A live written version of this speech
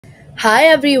Hi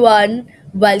everyone,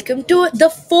 welcome to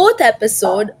the fourth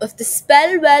episode of the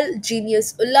Spell Well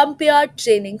Genius Olympiad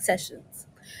training sessions.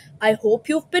 I hope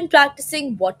you've been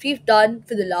practicing what we've done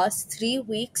for the last 3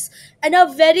 weeks and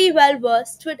are very well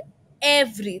versed with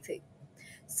everything.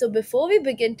 So, before we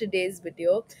begin today's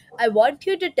video, I want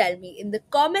you to tell me in the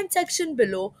comment section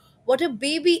below what a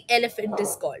baby elephant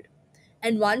is called.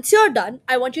 And once you're done,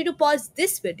 I want you to pause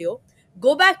this video,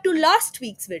 go back to last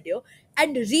week's video,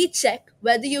 and recheck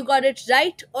whether you got it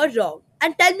right or wrong.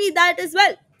 And tell me that as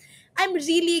well. I'm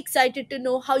really excited to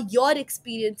know how your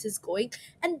experience is going,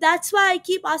 and that's why I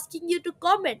keep asking you to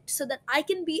comment so that I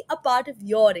can be a part of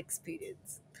your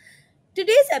experience.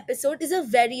 Today's episode is a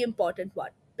very important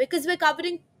one because we're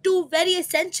covering two very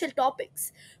essential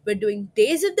topics. We're doing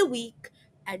days of the week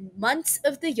and months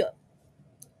of the year.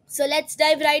 So let's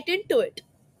dive right into it.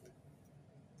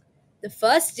 The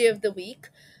first day of the week,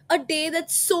 a day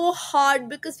that's so hard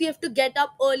because we have to get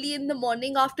up early in the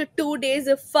morning after 2 days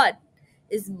of fun,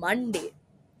 is Monday.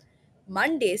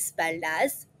 Monday is spelled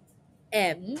as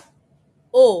Monday.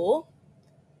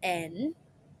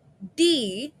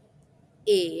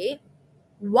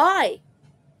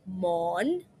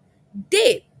 Mon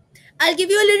Day. I'll give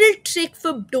you a little trick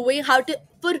for doing how to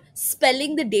for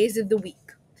spelling the days of the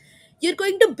week. You're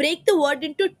going to break the word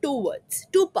into two words,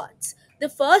 two parts. The the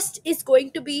first is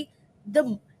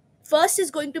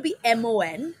going to be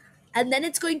MON, and then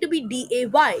it's going to be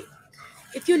DAY.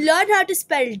 If you learn how to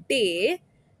spell day,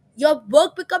 your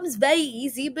work becomes very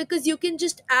easy because you can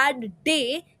just add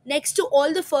day next to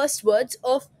all the first words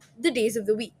of the days of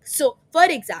the week. So, for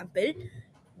example,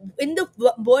 in the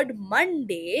word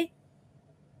Monday,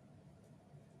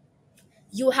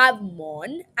 you have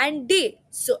mon and day.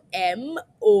 So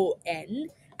MON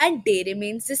and day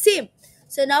remains the same.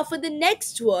 So now for the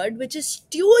next word, which is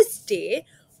Tuesday,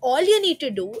 all you need to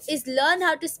do is learn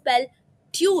how to spell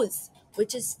Tues,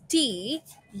 which is TUESDAY.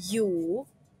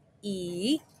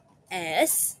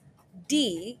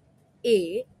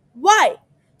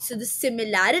 So the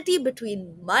similarity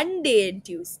between Monday and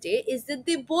Tuesday is that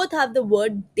they both have the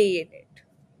word day in it.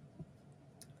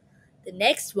 The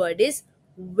next word is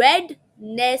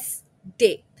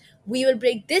Wednesday. We will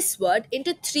break this word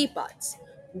into three parts.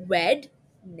 Wednesday.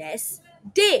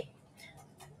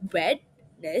 Wednesday.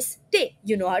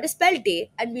 You know how to spell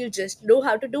day, and we'll just learn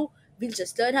how to do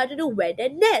wed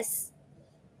and ness.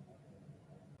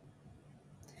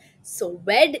 So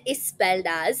wed is spelled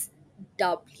as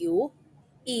WED.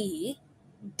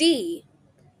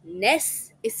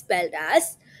 Ness is spelled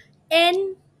as NES.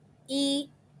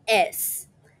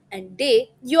 And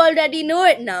day, you already know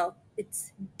it now.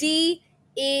 It's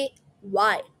DAY.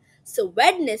 So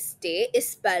Wednesday is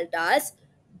spelled as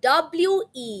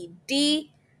WEDNESDAY.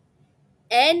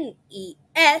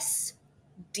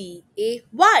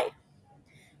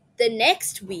 The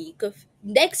next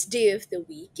day of the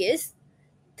week is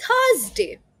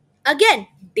Thursday. Again,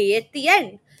 day at the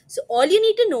end. So all you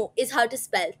need to know is how to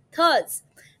spell Thurs.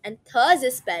 And Thurs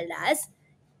is spelled as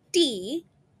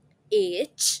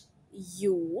THURS.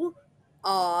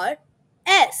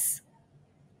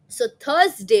 So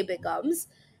Thursday becomes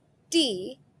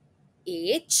THURSDAY.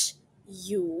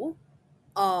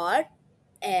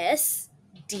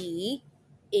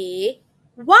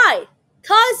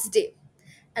 Thursday.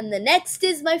 And the next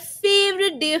is my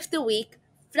favorite day of the week,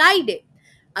 Friday.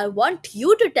 I want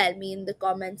you to tell me in the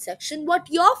comment section what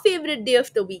your favorite day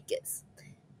of the week is.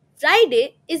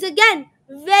 Friday is again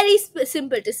very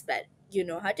simple to spell. You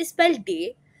know how to spell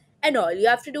day, and all you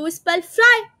have to do is spell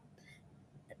fry.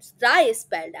 Fry is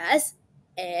spelled as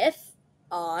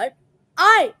FRI.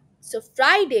 So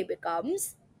Friday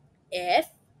becomes FRIDAY.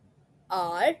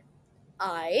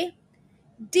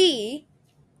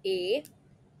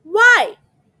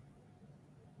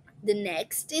 The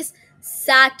next is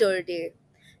Saturday.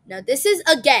 Now, this is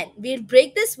again, we'll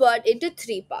break this word into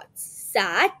three parts: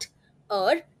 Sat,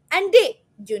 and day.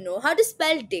 You know how to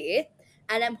spell day,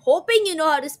 and I'm hoping you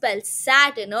know how to spell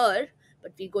sat and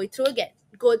but go through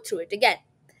it again.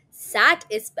 Sat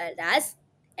is spelled as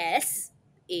SAT.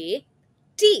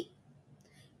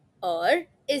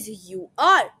 Is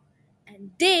UR,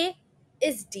 and day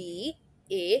is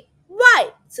DAY.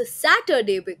 So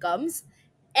Saturday becomes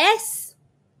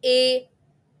SATURDAY.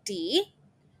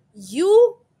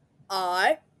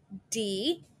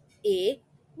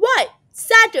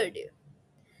 Saturday.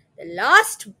 The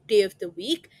last day of the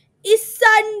week is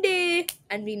Sunday,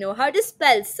 and we know how to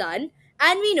spell sun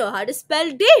and we know how to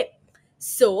spell day.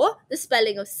 So the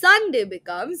spelling of Sunday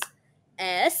becomes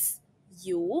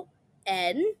SUNDAY.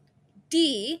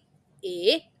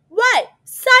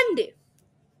 Sunday.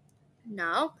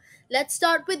 Now let's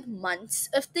start with months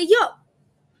of the year.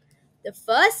 The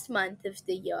first month of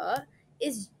the year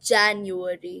is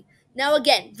January. Now,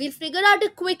 again, we'll figure out a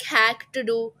quick hack to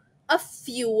do a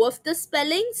few of the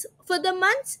spellings for the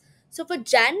months. So, for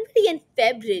January and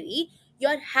February,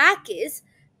 your hack is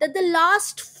that the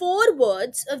last four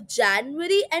words of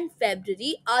January and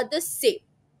February are the same.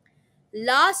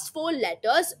 Last four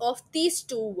letters of these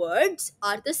two words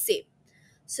are the same.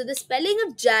 So the spelling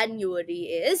of January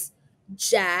is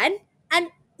Jan and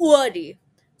Uary.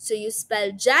 So you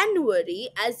spell January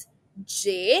as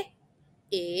January.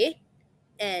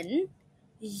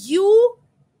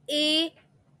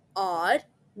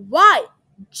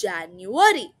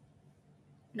 January.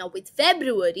 Now with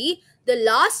February, the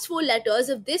last four letters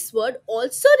of this word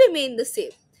also remain the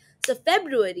same. So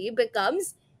February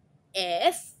becomes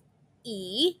February.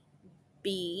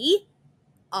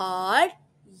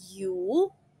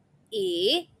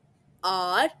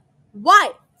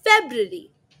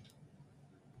 February.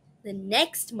 The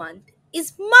next month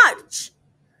is March.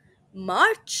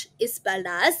 March is spelled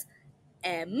as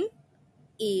March.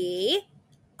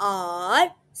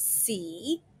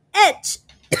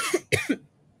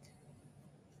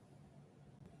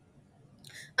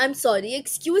 I'm sorry,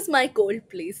 excuse my cold,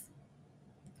 please.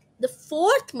 The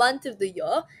fourth month of the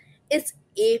year is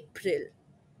April.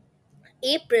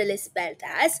 April is spelled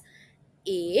as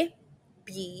A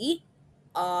B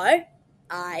R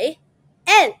I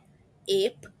L.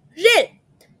 April.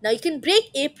 Now you can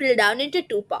break April down into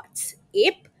two parts,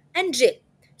 Ap and Ril.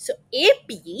 So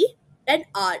AP and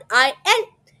RIL.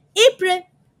 April.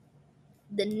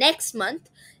 The next month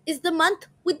is the month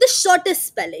with the shortest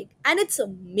spelling, and it's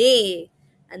May.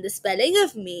 And the spelling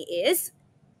of May is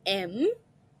May.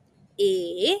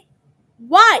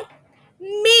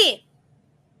 May.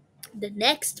 The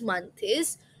next month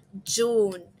is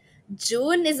June.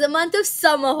 June is the month of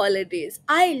summer holidays.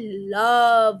 I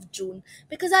love June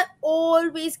because I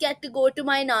always get to go to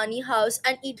my nanny house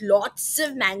and eat lots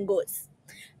of mangoes.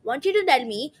 Want you to tell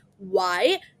me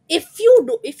why, if you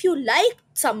like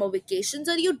summer vacations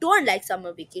or you don't like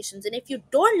summer vacations, and if you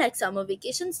don't like summer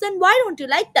vacations, then why don't you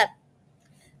like them?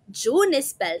 June is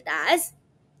spelled as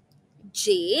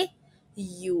June.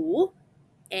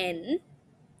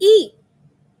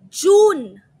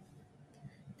 June.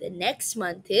 The next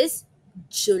month is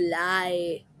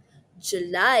July.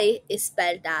 July is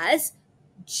spelled as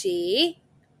July.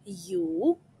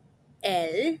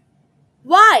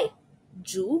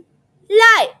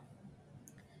 July.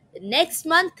 The next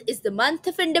month is the month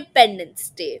of Independence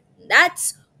Day.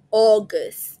 That's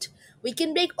August. We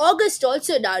can break August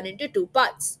also down into two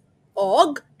parts,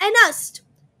 Aug and Ust.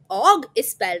 Aug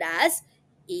is spelled as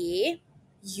Aug,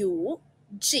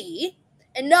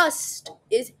 and Ust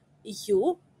is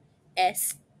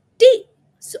Ust.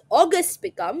 So August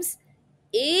becomes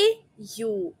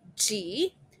August.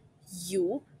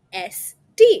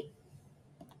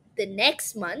 The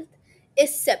next month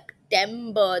is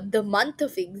September, the month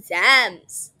of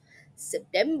exams.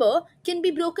 September can be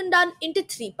broken down into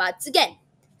three parts again.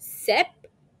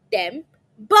 September.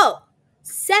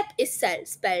 Sep is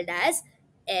spelled as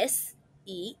Sep.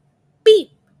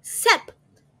 Sep.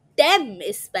 Tem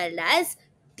is spelled as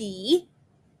Tem.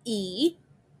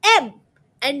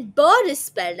 And Ber is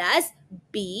spelled as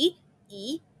Ber.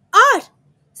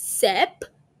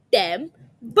 September.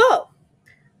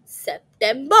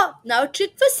 September. Now,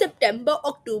 trick for September,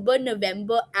 October,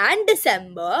 November, and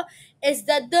December is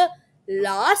that the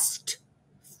last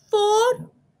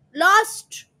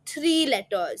three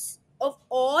letters of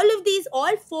all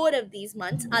four of these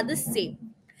months are the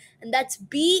same, and that's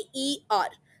BER.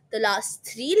 The last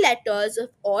three letters of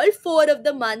all four of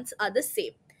the months are the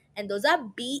same, and those are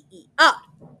BER.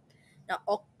 Now,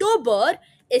 October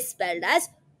is spelled as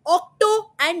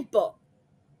Octo and Ber.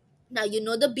 Now, you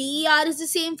know the BER is the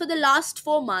same for the last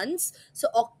 4 months. So,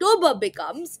 October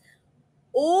becomes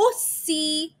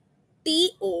OCTOBER.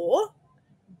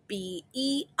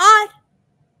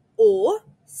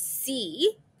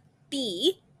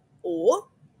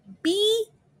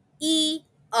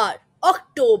 OCTOBER.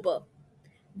 October.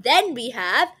 Then we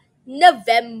have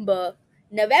November.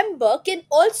 November can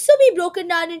also be broken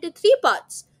down into three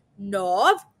parts.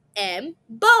 November.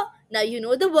 Now you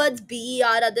know the words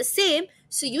BER are the same,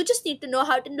 so you just need to know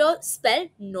how to spell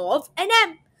Nov and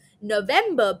M.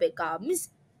 November becomes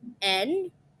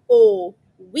November.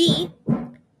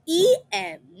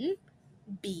 November.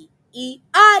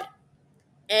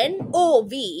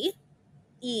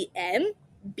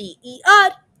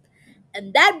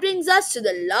 And that brings us to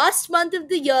the last month of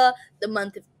the year, the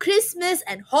month of Christmas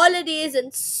and holidays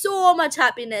and so much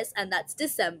happiness, and that's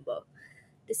December.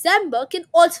 December can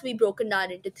also be broken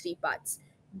down into three parts.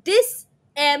 December.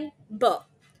 December.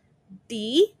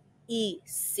 E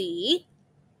C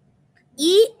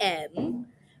E M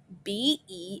B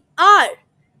E R.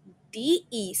 D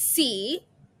E C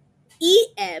E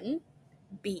M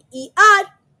B E R.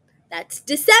 That's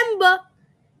December.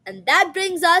 And that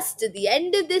brings us to the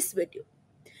end of this video.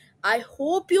 I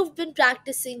hope you've been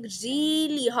practicing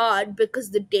really hard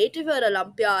because the date of your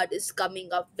Olympiad is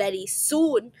coming up very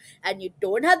soon and you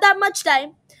don't have that much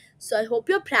time. So I hope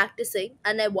you're practicing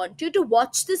and I want you to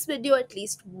watch this video at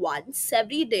least once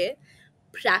every day.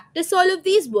 Practice all of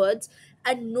these words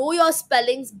and know your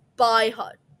spellings by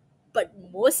heart. But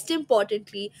most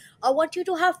importantly, I want you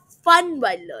to have fun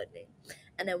while learning.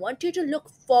 And I want you to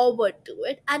look forward to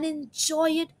it and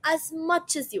enjoy it as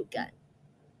much as you can.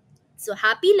 So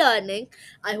happy learning.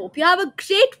 I hope you have a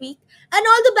great week and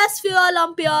all the best for your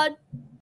Olympiad.